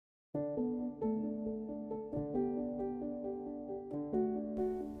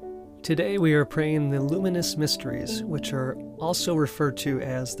Today we are praying the luminous mysteries, which are also referred to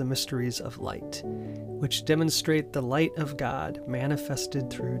as the mysteries of light, which demonstrate the light of God manifested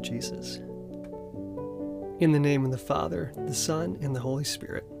through Jesus. In the name of the Father, the Son, and the Holy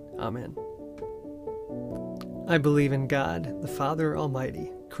Spirit. Amen. I believe in God, the Father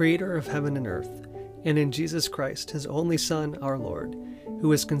Almighty, creator of heaven and earth, and in Jesus Christ, his only Son, our Lord, who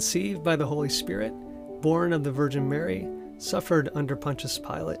was conceived by the Holy Spirit, born of the Virgin Mary, suffered under Pontius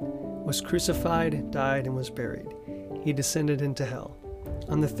Pilate, was crucified, died, and was buried. He descended into hell.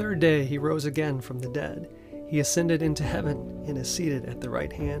 On the third day he rose again from the dead. He ascended into heaven and is seated at the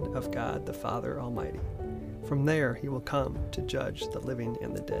right hand of God the Father Almighty. From there he will come to judge the living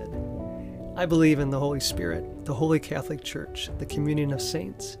and the dead. I believe in the Holy Spirit, the Holy Catholic Church, the communion of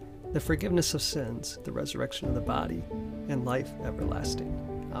saints, the forgiveness of sins, the resurrection of the body, and life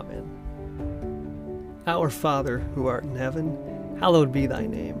everlasting. Amen. Our Father, who art in heaven, hallowed be thy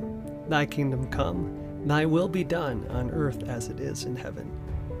name. Thy kingdom come, thy will be done on earth as it is in heaven.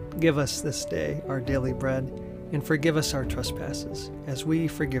 Give us this day our daily bread, and forgive us our trespasses, as we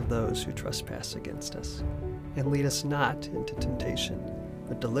forgive those who trespass against us. And lead us not into temptation,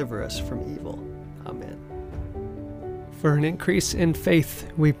 but deliver us from evil. Amen. For an increase in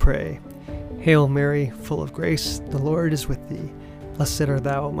faith, we pray. Hail Mary, full of grace, the Lord is with thee. Blessed art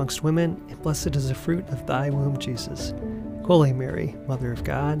thou amongst women, and blessed is the fruit of thy womb, Jesus. Holy Mary, Mother of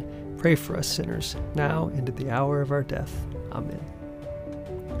God, pray for us sinners, now and at the hour of our death. Amen.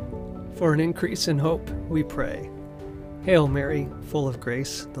 For an increase in hope, we pray. Hail Mary, full of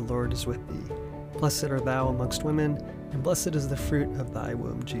grace, the Lord is with thee. Blessed art thou amongst women, and blessed is the fruit of thy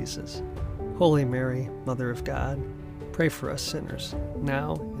womb, Jesus. Holy Mary, Mother of God, pray for us sinners,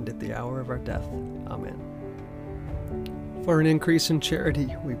 now and at the hour of our death. Amen. For an increase in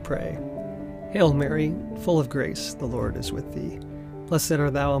charity, we pray. Hail Mary, full of grace, the Lord is with thee. Blessed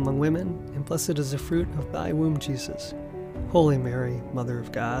art thou among women, and blessed is the fruit of thy womb, Jesus. Holy Mary, Mother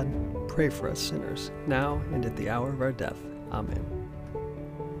of God, pray for us sinners, now and at the hour of our death. Amen.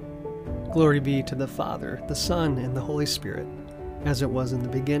 Glory be to the Father, the Son, and the Holy Spirit, as it was in the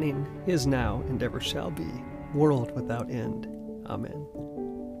beginning, is now, and ever shall be, world without end. Amen.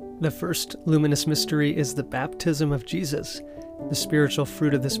 The first luminous mystery is the baptism of Jesus. The spiritual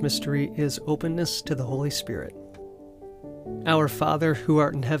fruit of this mystery is openness to the Holy Spirit. Our Father, who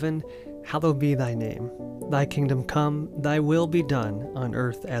art in heaven, hallowed be thy name. Thy kingdom come, thy will be done, on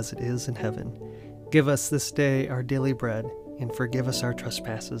earth as it is in heaven. Give us this day our daily bread, and forgive us our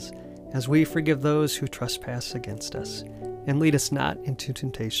trespasses, as we forgive those who trespass against us. And lead us not into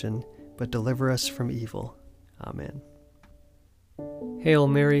temptation, but deliver us from evil. Amen. Hail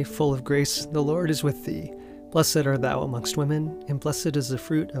Mary, full of grace, the Lord is with thee. Blessed art thou amongst women, and blessed is the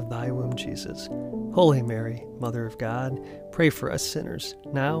fruit of thy womb, Jesus. Holy Mary, Mother of God, pray for us sinners,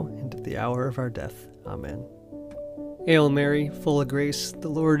 now and at the hour of our death. Amen. Hail Mary, full of grace, the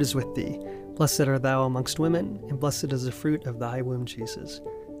Lord is with thee. Blessed art thou amongst women, and blessed is the fruit of thy womb, Jesus.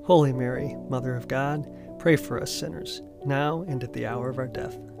 Holy Mary, Mother of God, pray for us sinners, now and at the hour of our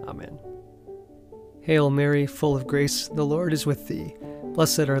death. Amen. Hail Mary, full of grace, the Lord is with thee.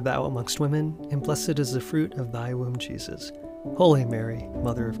 Blessed art thou amongst women, and blessed is the fruit of thy womb, Jesus. Holy Mary,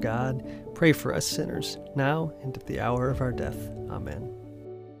 Mother of God, pray for us sinners, now and at the hour of our death. Amen.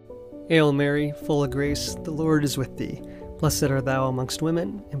 Hail Mary, full of grace, the Lord is with thee. Blessed art thou amongst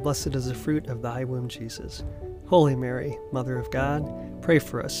women, and blessed is the fruit of thy womb, Jesus. Holy Mary, Mother of God, pray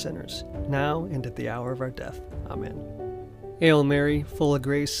for us sinners, now and at the hour of our death. Amen. Hail Mary, full of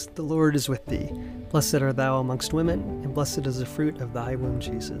grace, the Lord is with thee. Blessed art thou amongst women, and blessed is the fruit of thy womb,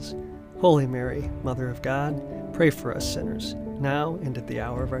 Jesus. Holy Mary, Mother of God, pray for us sinners, now and at the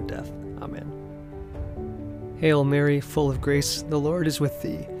hour of our death. Amen. Hail Mary, full of grace, the Lord is with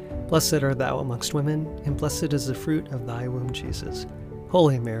thee. Blessed art thou amongst women, and blessed is the fruit of thy womb, Jesus.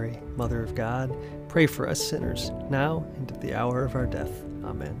 Holy Mary, Mother of God, pray for us sinners, now and at the hour of our death.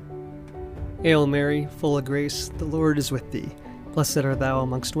 Amen. Hail Mary, full of grace, the Lord is with thee. Blessed art thou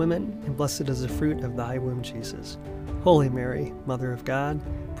amongst women, and blessed is the fruit of thy womb, Jesus. Holy Mary, Mother of God,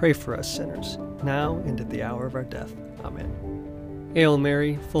 pray for us sinners, now and at the hour of our death. Amen. Hail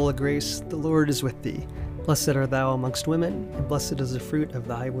Mary, full of grace, the Lord is with thee. Blessed art thou amongst women, and blessed is the fruit of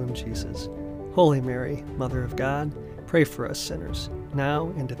thy womb, Jesus. Holy Mary, Mother of God, pray for us sinners, now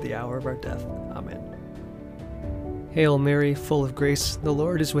and at the hour of our death. Amen. Hail Mary, full of grace, the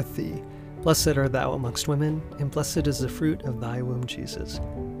Lord is with thee. Blessed art thou amongst women, and blessed is the fruit of thy womb, Jesus.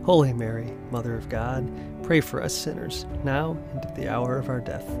 Holy Mary, Mother of God, pray for us sinners, now and at the hour of our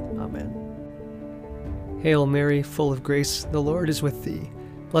death. Amen. Hail Mary, full of grace, the Lord is with thee.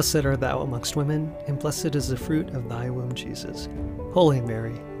 Blessed art thou amongst women, and blessed is the fruit of thy womb, Jesus. Holy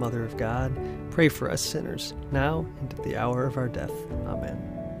Mary, Mother of God, pray for us sinners, now and at the hour of our death. Amen.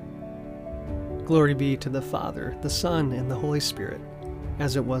 Glory be to the Father, the Son, and the Holy Spirit,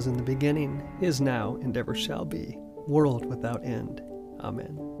 as it was in the beginning, is now, and ever shall be, world without end.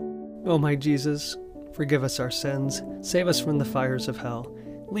 Amen. O my Jesus, forgive us our sins, save us from the fires of hell,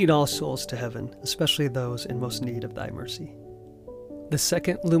 lead all souls to heaven, especially those in most need of thy mercy. The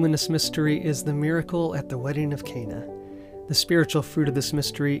second luminous mystery is the miracle at the wedding of Cana. The spiritual fruit of this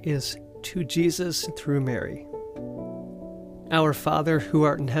mystery is to Jesus through Mary. Our Father, who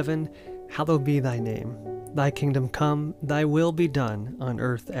art in heaven, hallowed be thy name. Thy kingdom come, thy will be done, on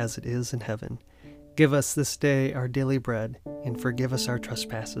earth as it is in heaven. Give us this day our daily bread, and forgive us our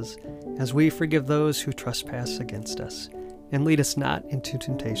trespasses, as we forgive those who trespass against us. And lead us not into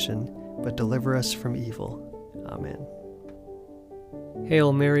temptation, but deliver us from evil. Amen.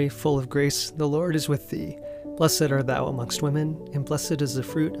 Hail Mary, full of grace, the Lord is with thee. Blessed art thou amongst women, and blessed is the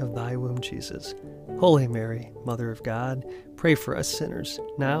fruit of thy womb, Jesus. Holy Mary, Mother of God, pray for us sinners,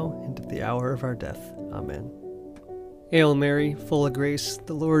 now and at the hour of our death. Amen. Hail Mary, full of grace,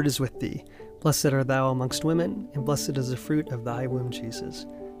 the Lord is with thee. Blessed art thou amongst women, and blessed is the fruit of thy womb, Jesus.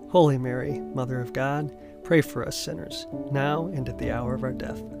 Holy Mary, Mother of God, pray for us sinners, now and at the hour of our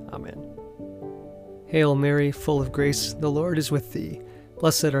death. Amen. Hail Mary, full of grace, the Lord is with thee.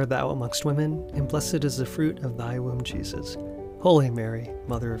 Blessed art thou amongst women, and blessed is the fruit of thy womb, Jesus. Holy Mary,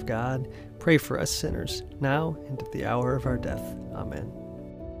 Mother of God, pray for us sinners, now and at the hour of our death. Amen.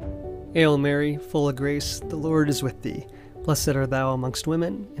 Hail Mary, full of grace, the Lord is with thee. Blessed art thou amongst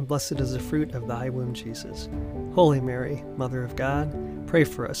women, and blessed is the fruit of thy womb, Jesus. Holy Mary, Mother of God, pray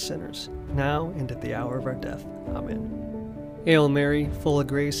for us sinners, now and at the hour of our death. Amen. Hail Mary, full of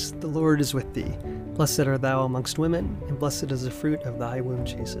grace, the Lord is with thee. Blessed art thou amongst women, and blessed is the fruit of thy womb,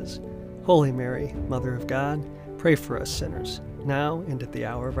 Jesus. Holy Mary, Mother of God, pray for us sinners, now and at the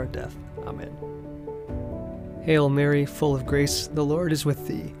hour of our death. Amen. Hail Mary, full of grace, the Lord is with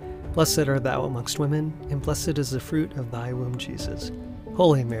thee. Blessed art thou amongst women, and blessed is the fruit of thy womb, Jesus.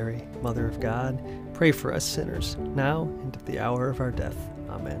 Holy Mary, Mother of God, pray for us sinners, now and at the hour of our death.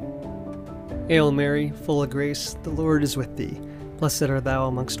 Amen. Hail Mary, full of grace, the Lord is with thee. Blessed art thou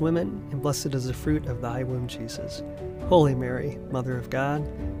amongst women, and blessed is the fruit of thy womb, Jesus. Holy Mary, Mother of God,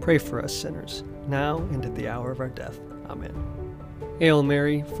 pray for us sinners, now and at the hour of our death. Amen. Hail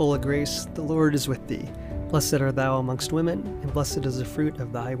Mary, full of grace, the Lord is with thee. Blessed art thou amongst women, and blessed is the fruit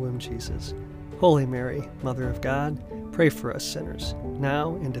of thy womb, Jesus. Holy Mary, Mother of God, pray for us sinners,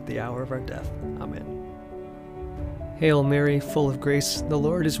 now and at the hour of our death. Amen. Hail Mary, full of grace, the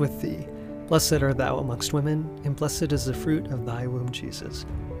Lord is with thee. Blessed art thou amongst women, and blessed is the fruit of thy womb, Jesus.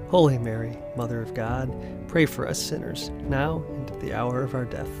 Holy Mary, Mother of God, pray for us sinners, now and at the hour of our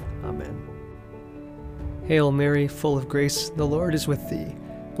death. Amen. Hail Mary, full of grace, the Lord is with thee.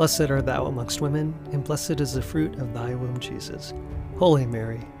 Blessed art thou amongst women, and blessed is the fruit of thy womb, Jesus. Holy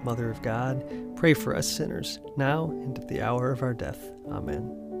Mary, Mother of God, pray for us sinners, now and at the hour of our death.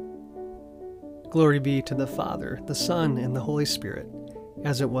 Amen. Glory be to the Father, the Son, and the Holy Spirit,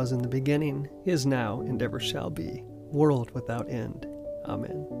 as it was in the beginning, is now, and ever shall be, world without end.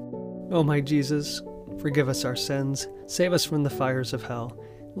 Amen. O my Jesus, forgive us our sins, save us from the fires of hell,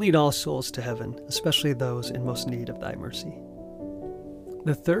 lead all souls to heaven, especially those in most need of thy mercy.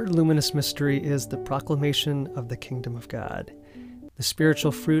 The third luminous mystery is the proclamation of the kingdom of God. The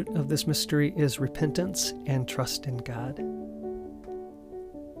spiritual fruit of this mystery is repentance and trust in God.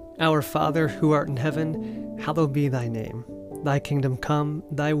 Our Father, who art in heaven, hallowed be thy name. Thy kingdom come,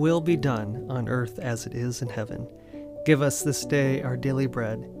 thy will be done, on earth as it is in heaven. Give us this day our daily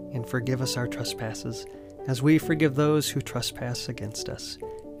bread, and forgive us our trespasses, as we forgive those who trespass against us.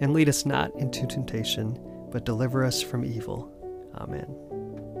 And lead us not into temptation, but deliver us from evil. Amen.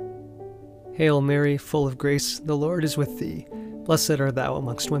 Hail Mary, full of grace, the Lord is with thee. Blessed art thou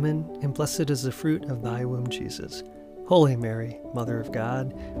amongst women, and blessed is the fruit of thy womb, Jesus. Holy Mary, Mother of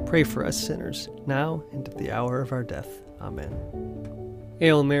God, pray for us sinners, now and at the hour of our death. Amen.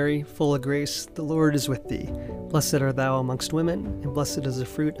 Hail Mary, full of grace, the Lord is with thee. Blessed art thou amongst women, and blessed is the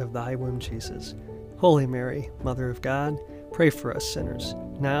fruit of thy womb, Jesus. Holy Mary, Mother of God, pray for us sinners,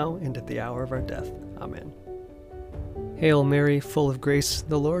 now and at the hour of our death. Amen. Hail Mary, full of grace,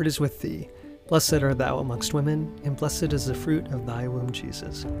 the Lord is with thee. Blessed art thou amongst women, and blessed is the fruit of thy womb,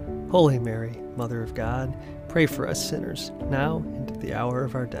 Jesus. Holy Mary, Mother of God, pray for us sinners, now and at the hour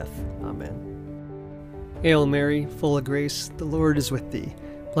of our death. Amen. Hail Mary, full of grace, the Lord is with thee.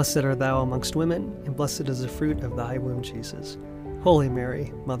 Blessed art thou amongst women, and blessed is the fruit of thy womb, Jesus. Holy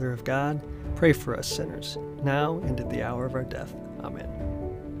Mary, Mother of God, pray for us sinners, now and at the hour of our death. Amen.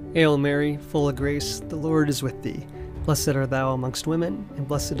 Hail Mary, full of grace, the Lord is with thee. Blessed art thou amongst women, and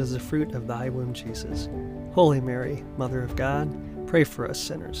blessed is the fruit of thy womb, Jesus. Holy Mary, Mother of God, pray for us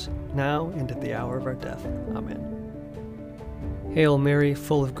sinners, now and at the hour of our death. Amen. Hail Mary,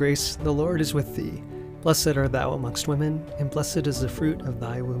 full of grace, the Lord is with thee. Blessed art thou amongst women, and blessed is the fruit of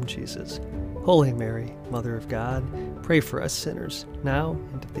thy womb, Jesus. Holy Mary, Mother of God, pray for us sinners, now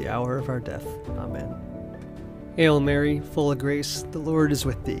and at the hour of our death. Amen. Hail Mary, full of grace, the Lord is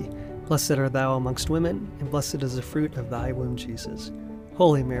with thee. Blessed art thou amongst women, and blessed is the fruit of thy womb, Jesus.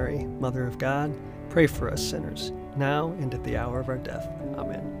 Holy Mary, Mother of God, pray for us sinners, now and at the hour of our death.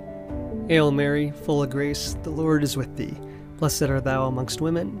 Amen. Hail Mary, full of grace, the Lord is with thee. Blessed art thou amongst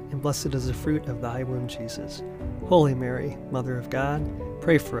women, and blessed is the fruit of thy womb, Jesus. Holy Mary, Mother of God,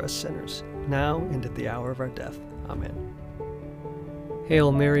 pray for us sinners, now and at the hour of our death. Amen.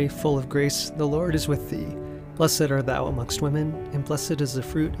 Hail Mary, full of grace, the Lord is with thee. Blessed art thou amongst women, and blessed is the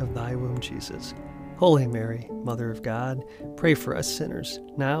fruit of thy womb, Jesus. Holy Mary, Mother of God, pray for us sinners,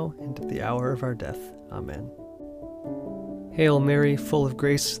 now and at the hour of our death. Amen. Hail Mary, full of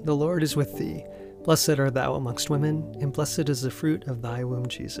grace, the Lord is with thee. Blessed art thou amongst women, and blessed is the fruit of thy womb,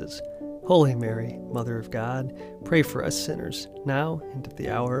 Jesus. Holy Mary, Mother of God, pray for us sinners, now and at the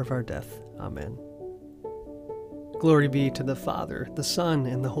hour of our death. Amen. Glory be to the Father, the Son,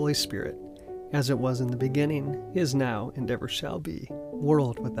 and the Holy Spirit, as it was in the beginning, is now, and ever shall be,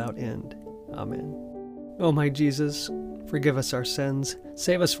 world without end. Amen. O my Jesus, forgive us our sins,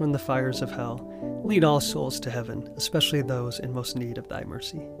 save us from the fires of hell, lead all souls to heaven, especially those in most need of thy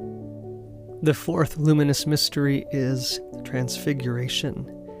mercy. The fourth luminous mystery is Transfiguration.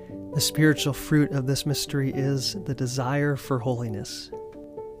 The spiritual fruit of this mystery is the desire for holiness.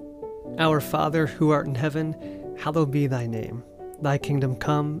 Our Father, who art in heaven, hallowed be thy name. Thy kingdom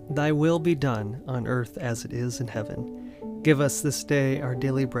come, thy will be done, on earth as it is in heaven. Give us this day our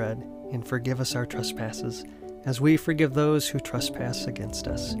daily bread, and forgive us our trespasses, as we forgive those who trespass against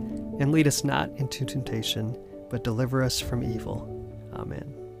us. And lead us not into temptation, but deliver us from evil.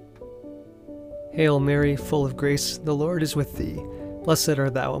 Amen. Hail Mary, full of grace, the Lord is with thee. Blessed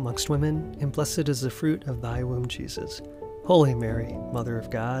art thou amongst women, and blessed is the fruit of thy womb, Jesus. Holy Mary, Mother of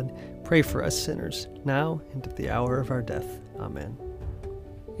God, pray for us sinners, now and at the hour of our death. Amen.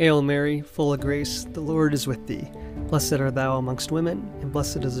 Hail Mary, full of grace, the Lord is with thee. Blessed art thou amongst women, and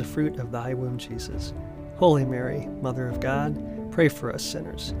blessed is the fruit of thy womb, Jesus. Holy Mary, Mother of God, pray for us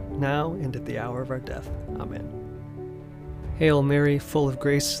sinners, now and at the hour of our death. Amen. Hail Mary, full of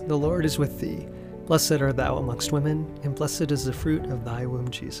grace, the Lord is with thee. Blessed art thou amongst women, and blessed is the fruit of thy womb,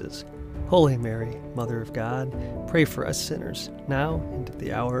 Jesus. Holy Mary, Mother of God, pray for us sinners, now and at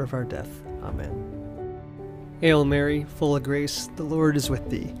the hour of our death. Amen. Hail Mary, full of grace, the Lord is with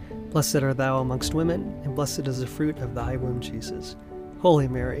thee. Blessed art thou amongst women, and blessed is the fruit of thy womb, Jesus. Holy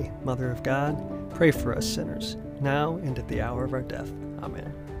Mary, Mother of God, pray for us sinners, now and at the hour of our death.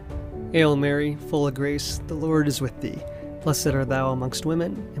 Amen. Hail Mary, full of grace, the Lord is with thee. Blessed art thou amongst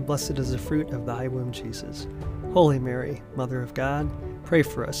women, and blessed is the fruit of thy womb, Jesus. Holy Mary, Mother of God, pray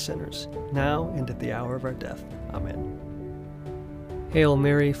for us sinners, now and at the hour of our death. Amen. Hail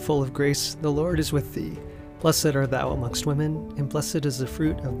Mary, full of grace, the Lord is with thee. Blessed art thou amongst women, and blessed is the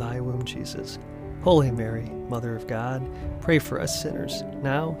fruit of thy womb, Jesus. Holy Mary, Mother of God, pray for us sinners,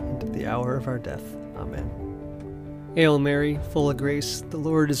 now and at the hour of our death. Amen. Hail Mary, full of grace, the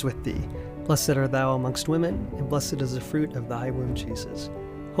Lord is with thee. Blessed art thou amongst women, and blessed is the fruit of thy womb, Jesus.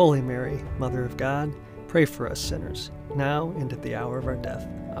 Holy Mary, Mother of God, pray for us sinners, now and at the hour of our death.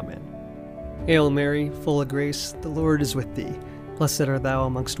 Amen. Hail Mary, full of grace, the Lord is with thee. Blessed art thou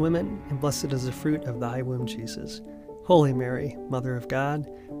amongst women, and blessed is the fruit of thy womb, Jesus. Holy Mary, Mother of God,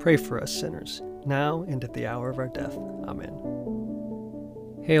 pray for us sinners, now and at the hour of our death. Amen.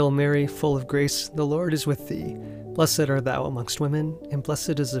 Hail Mary, full of grace, the Lord is with thee. Blessed art thou amongst women, and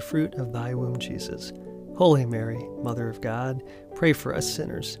blessed is the fruit of thy womb, Jesus. Holy Mary, Mother of God, pray for us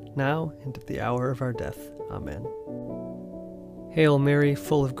sinners, now and at the hour of our death. Amen. Hail Mary,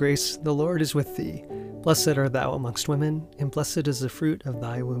 full of grace, the Lord is with thee. Blessed art thou amongst women, and blessed is the fruit of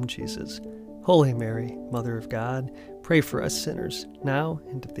thy womb, Jesus. Holy Mary, Mother of God, pray for us sinners, now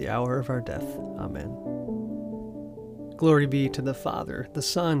and at the hour of our death. Amen. Glory be to the Father, the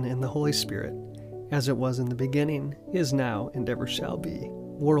Son, and the Holy Spirit, as it was in the beginning, is now, and ever shall be,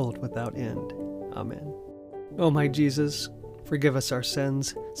 world without end. Amen. O my Jesus, forgive us our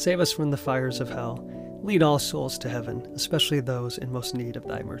sins, save us from the fires of hell, lead all souls to heaven, especially those in most need of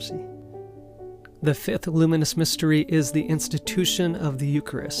thy mercy. The fifth luminous mystery is the institution of the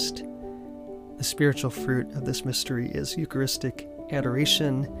Eucharist. The spiritual fruit of this mystery is Eucharistic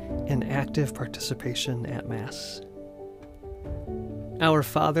adoration and active participation at Mass. Our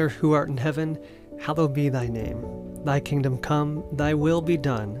Father, who art in heaven, hallowed be thy name. Thy kingdom come, thy will be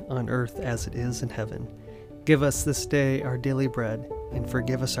done, on earth as it is in heaven. Give us this day our daily bread, and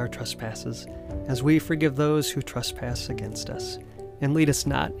forgive us our trespasses, as we forgive those who trespass against us. And lead us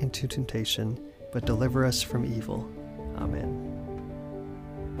not into temptation, but deliver us from evil. Amen.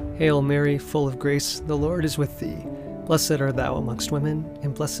 Hail Mary, full of grace, the Lord is with thee. Blessed art thou amongst women,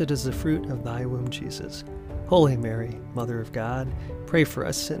 and blessed is the fruit of thy womb, Jesus. Holy Mary, Mother of God, pray for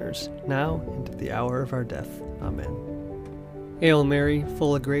us sinners, now and at the hour of our death. Amen. Hail Mary,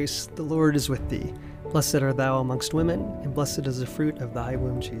 full of grace, the Lord is with thee. Blessed art thou amongst women, and blessed is the fruit of thy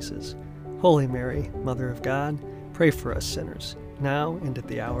womb, Jesus. Holy Mary, Mother of God, pray for us sinners, now and at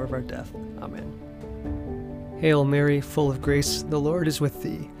the hour of our death. Amen. Hail Mary, full of grace, the Lord is with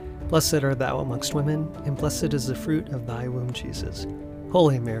thee. Blessed art thou amongst women, and blessed is the fruit of thy womb, Jesus.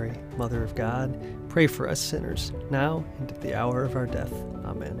 Holy Mary, Mother of God, pray for us sinners, now and at the hour of our death.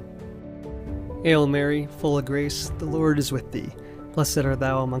 Amen. Hail Mary, full of grace, the Lord is with thee. Blessed art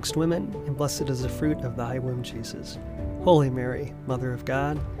thou amongst women, and blessed is the fruit of thy womb, Jesus. Holy Mary, Mother of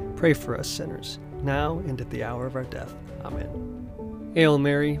God, pray for us sinners, now and at the hour of our death. Amen. Hail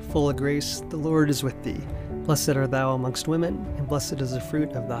Mary, full of grace, the Lord is with thee. Blessed art thou amongst women, and blessed is the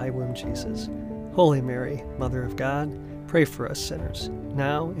fruit of thy womb, Jesus. Holy Mary, Mother of God, pray for us sinners,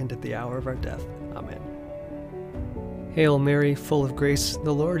 now and at the hour of our death. Amen. Hail Mary, full of grace,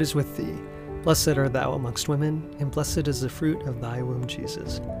 the Lord is with thee. Blessed art thou amongst women, and blessed is the fruit of thy womb,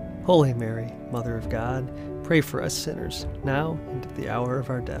 Jesus. Holy Mary, Mother of God, pray for us sinners, now and at the hour of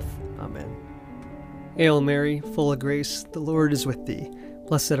our death. Amen. Hail Mary, full of grace, the Lord is with thee.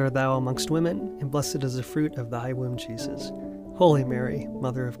 Blessed art thou amongst women, and blessed is the fruit of thy womb, Jesus. Holy Mary,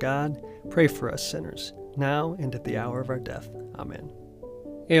 Mother of God, pray for us sinners, now and at the hour of our death. Amen.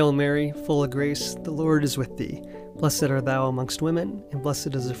 Hail Mary, full of grace, the Lord is with thee. Blessed art thou amongst women, and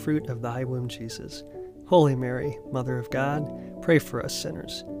blessed is the fruit of thy womb, Jesus. Holy Mary, Mother of God, pray for us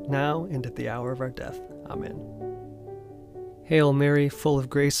sinners, now and at the hour of our death. Amen. Hail Mary, full of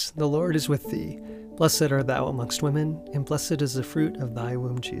grace, the Lord is with thee. Blessed art thou amongst women, and blessed is the fruit of thy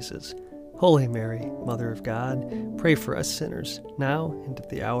womb, Jesus. Holy Mary, Mother of God, pray for us sinners, now and at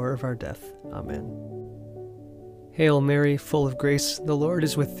the hour of our death. Amen. Hail Mary, full of grace, the Lord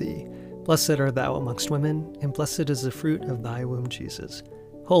is with thee. Blessed art thou amongst women, and blessed is the fruit of thy womb, Jesus.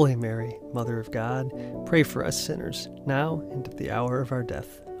 Holy Mary, Mother of God, pray for us sinners, now and at the hour of our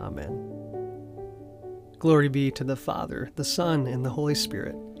death. Amen. Glory be to the Father, the Son, and the Holy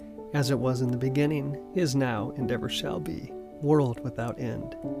Spirit, as it was in the beginning, is now, and ever shall be, world without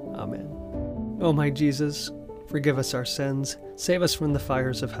end. Amen. O my Jesus, forgive us our sins, save us from the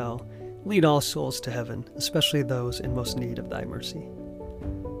fires of hell, lead all souls to heaven, especially those in most need of thy mercy.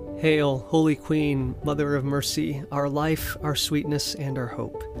 Hail, Holy Queen, Mother of Mercy, our life, our sweetness, and our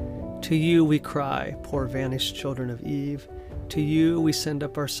hope. To you we cry, poor vanished children of Eve. To you we send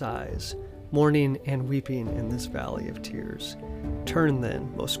up our sighs, mourning and weeping in this valley of tears. Turn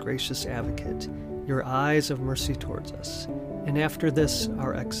then, most gracious Advocate, your eyes of mercy towards us, and after this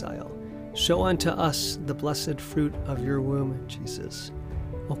our exile, show unto us the blessed fruit of your womb, Jesus.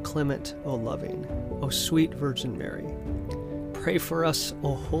 O clement, O loving, O sweet Virgin Mary, pray for us,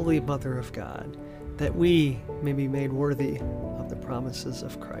 O Holy Mother of God, that we may be made worthy of the promises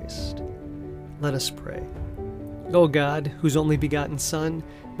of Christ. Let us pray. O God, whose only begotten Son,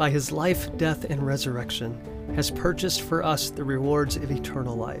 by his life, death, and resurrection, has purchased for us the rewards of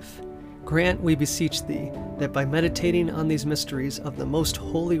eternal life, grant, we beseech thee, that by meditating on these mysteries of the most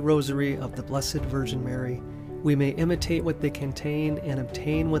holy rosary of the Blessed Virgin Mary, we may imitate what they contain and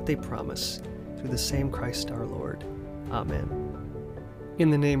obtain what they promise, through the same Christ our Lord. Amen. In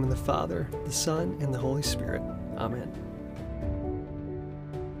the name of the Father, the Son, and the Holy Spirit. Amen.